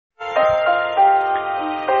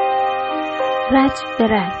رج به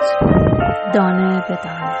رج، دانه به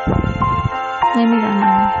دانه،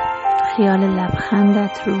 نمیدانم خیال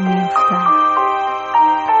لبخندت رو میافتد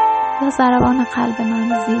یا ضربان قلب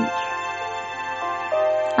من زیر،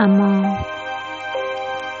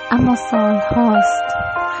 اما سال هاست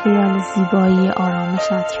خیال زیبایی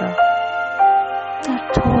آرامشت را در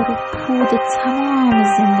تار و پود تمام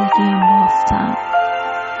زندگیم بافتم.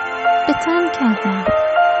 به تن کردم،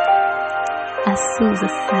 از سوز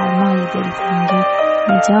سرمای دلتنگی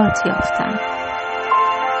نجات یافتم.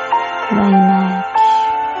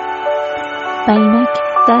 و اینک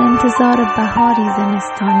در انتظار بهاری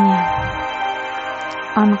زمستانیم،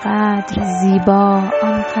 آنقدر زیبا،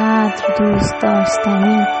 آنقدر دوست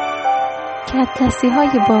داشتنی که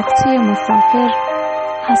اطلسی‌های باغچه مسافر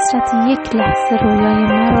حسرت یک لحظه رویای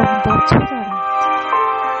مرا با تو دارد.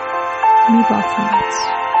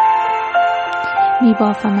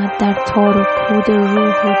 میبافمت در تار و پود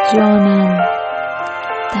روح و جانم،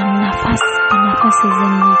 در نفس به نفس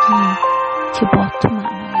زندگی که با تو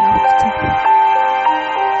معنا یافته،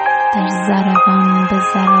 در ضربان به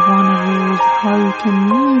ضربان روزهایی که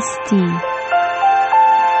نیستی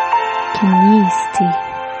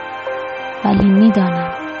ولی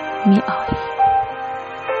میدانم میآیی.